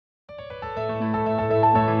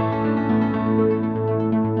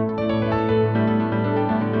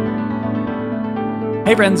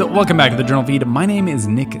Hey friends, welcome back to the Journal Feed. My name is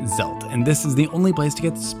Nick Zelt, and this is the only place to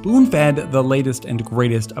get spoon-fed the latest and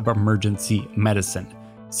greatest of emergency medicine.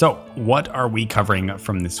 So, what are we covering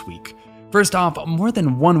from this week? First off, more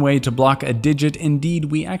than one way to block a digit. Indeed,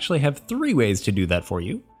 we actually have 3 ways to do that for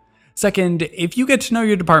you. Second, if you get to know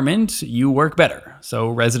your department, you work better. So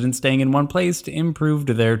residents staying in one place improved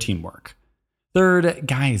their teamwork. Third,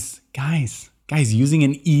 guys, using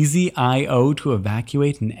an EZ-IO to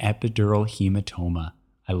evacuate an epidural hematoma.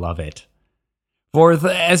 I love it. Fourth,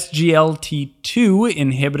 SGLT2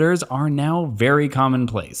 inhibitors are now very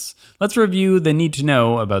commonplace. Let's review the need to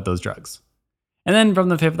know about those drugs. And then from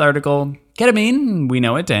the 5th article, ketamine, we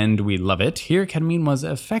know it and we love it. Here, ketamine was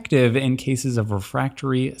effective in cases of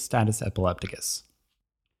refractory status epilepticus.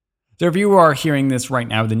 So if you are hearing this right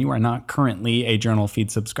now, then you are not currently a JournalFeed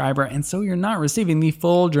subscriber, and so you're not receiving the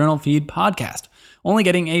full JournalFeed podcast, only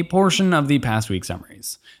getting a portion of the past week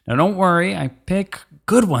summaries. Now don't worry, I pick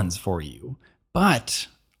good ones for you, but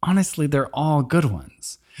honestly, they're all good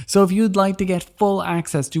ones. So if you'd like to get full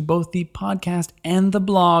access to both the podcast and the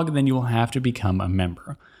blog, then you will have to become a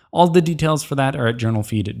member. All the details for that are at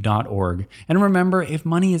journalfeed.org. And remember, if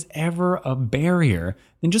money is ever a barrier,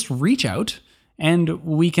 then just reach out and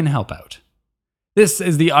we can help out. This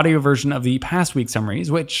is the audio version of the past week summaries,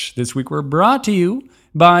 which this week were brought to you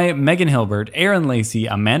by Megan Hilbert, Aaron Lacey,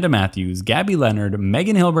 Amanda Matthews, Gabby Leonard,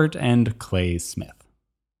 Megan Hilbert, and Clay Smith.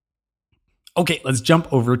 Okay, let's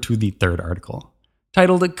jump over to the 3rd article,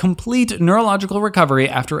 titled Complete Neurological Recovery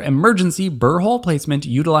After Emergency Burr Hole Placement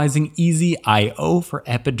Utilizing EZ-IO for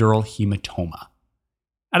Epidural Hematoma.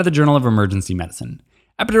 Out of the Journal of Emergency Medicine.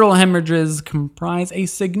 Epidural hemorrhages comprise a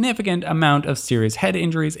significant amount of serious head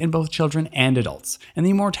injuries in both children and adults, and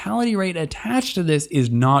the mortality rate attached to this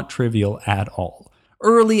is not trivial at all.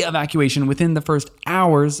 Early evacuation within the first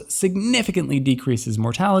hours significantly decreases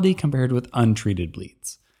mortality compared with untreated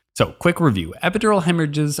bleeds. So, quick review. Epidural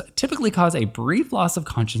hemorrhages typically cause a brief loss of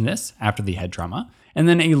consciousness after the head trauma, and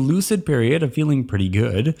then a lucid period of feeling pretty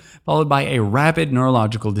good, followed by a rapid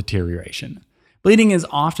neurological deterioration. Bleeding is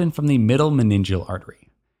often from the middle meningeal artery.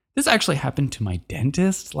 This actually happened to my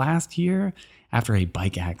dentist last year after a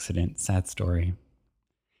bike accident. Sad story.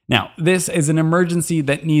 Now, this is an emergency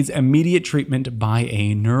that needs immediate treatment by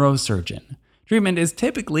a neurosurgeon. Treatment is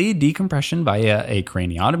typically decompression via a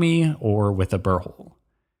craniotomy or with a burr hole.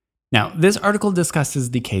 Now, this article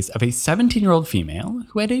discusses the case of a 17-year-old female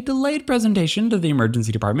who had a delayed presentation to the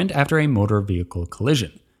emergency department after a motor vehicle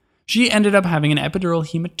collision. She ended up having an epidural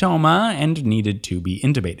hematoma and needed to be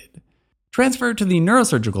intubated. Transfer to the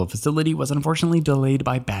neurosurgical facility was unfortunately delayed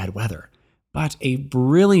by bad weather, but a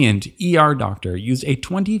brilliant ER doctor used a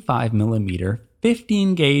 25mm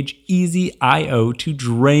 15-gauge EZ-IO to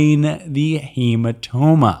drain the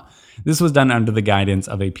hematoma. This was done under the guidance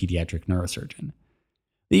of a pediatric neurosurgeon.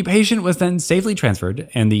 The patient was then safely transferred,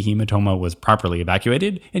 and the hematoma was properly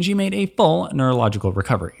evacuated, and she made a full neurological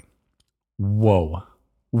recovery. Whoa.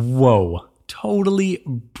 Totally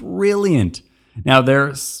brilliant. Now,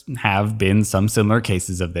 there have been some similar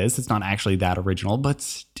cases of this. It's not actually that original, but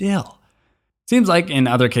still. Seems like in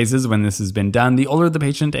other cases when this has been done, the older the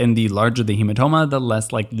patient and the larger the hematoma, the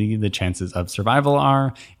less likely the chances of survival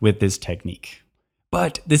are with this technique.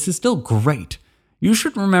 But this is still great. You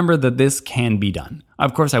should remember that this can be done.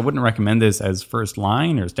 Of course, I wouldn't recommend this as first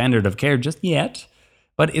line or standard of care just yet,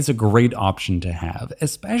 but it's a great option to have,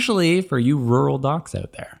 especially for you rural docs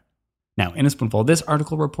out there. Now, in a spoonful, this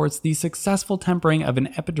article reports the successful tempering of an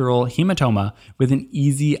epidural hematoma with an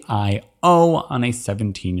EZ-IO on a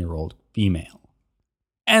 17-year-old female.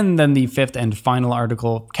 And then the 5th and final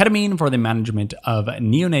article, ketamine for the management of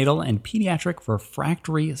neonatal and pediatric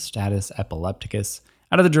refractory status epilepticus,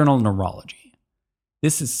 out of the journal Neurology.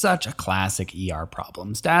 This is such a classic ER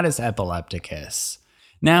problem, status epilepticus.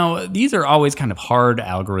 Now, these are always kind of hard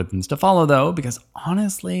algorithms to follow though, because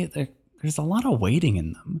honestly, there's a lot of waiting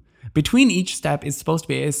in them. Between each step is supposed to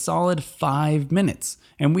be a solid 5 minutes,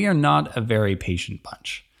 and we are not a very patient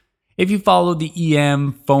bunch. If you follow the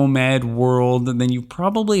EM, FOAMed world, then you've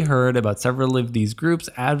probably heard about several of these groups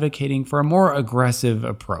advocating for a more aggressive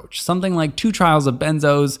approach, something like 2 trials of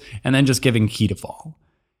benzos and then just giving ketofol.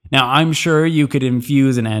 Now, I'm sure you could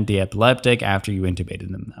infuse an anti-epileptic after you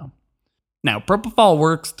intubated them though. Now, propofol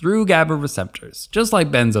works through GABA receptors, just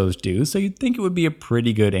like benzos do, so you'd think it would be a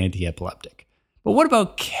pretty good anti-epileptic. But what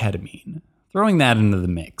about ketamine? Throwing that into the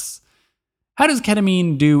mix. How does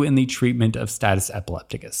ketamine do in the treatment of status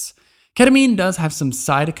epilepticus? Ketamine does have some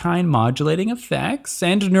cytokine modulating effects,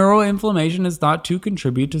 and neuroinflammation is thought to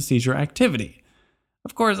contribute to seizure activity.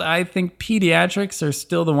 Of course, I think pediatrics are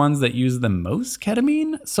still the ones that use the most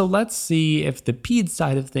ketamine, so let's see if the ped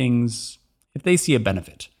side of things if they see a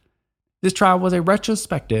benefit. This trial was a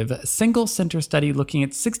retrospective, single-center study looking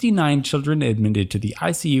at 69 children admitted to the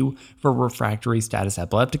ICU for refractory status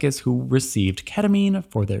epilepticus who received ketamine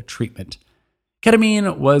for their treatment.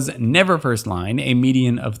 Ketamine was never first line. A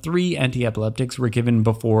median of 3 antiepileptics were given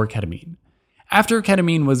before ketamine. After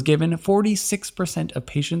ketamine was given, 46% of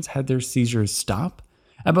patients had their seizures stop,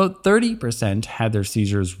 about 30% had their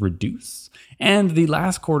seizures reduce, and the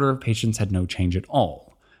last quarter of patients had no change at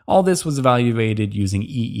all. All this was evaluated using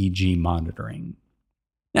EEG monitoring.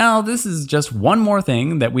 Now, this is just one more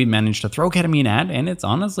thing that we managed to throw ketamine at, and it's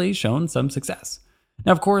honestly shown some success.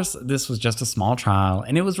 Now, of course, this was just a small trial,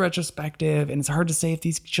 and it was retrospective, and it's hard to say if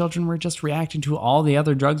these children were just reacting to all the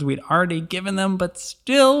other drugs we'd already given them, but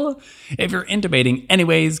still, if you're intubating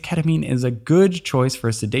anyways, ketamine is a good choice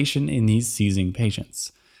for sedation in these seizing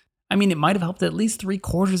patients. I mean, it might have helped at least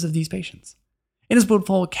 3/4 of these patients. In a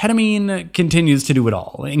spoonful, ketamine continues to do it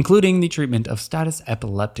all, including the treatment of status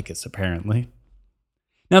epilepticus, apparently.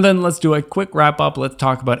 Now then, let's do a quick wrap-up. Let's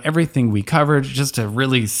talk about everything we covered just to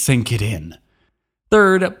really sink it in.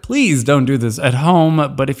 Third, please don't do this at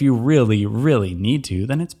home, but if you really, really need to,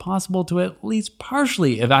 then it's possible to at least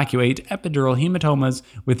partially evacuate epidural hematomas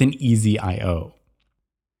with an EZ-IO.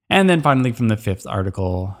 And then finally from the 5th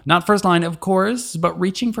article, not first line of course, but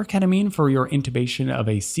reaching for ketamine for your intubation of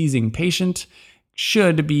a seizing patient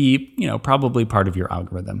should be, probably part of your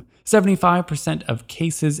algorithm. 75% of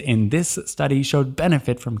cases in this study showed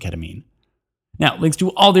benefit from ketamine. Now, links to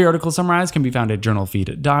all the articles summarized can be found at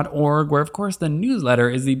JournalFeed.org, where of course the newsletter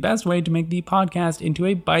is the best way to make the podcast into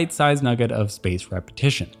a bite-sized nugget of spaced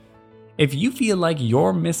repetition. If you feel like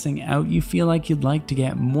you're missing out, you feel like you'd like to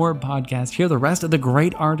get more podcasts, hear the rest of the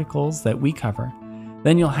great articles that we cover,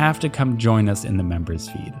 then you'll have to come join us in the members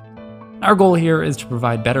feed. Our goal here is to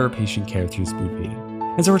provide better patient care through spoon feeding,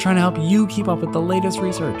 and so we're trying to help you keep up with the latest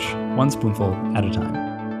research, one spoonful at a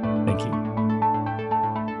time. Thank you.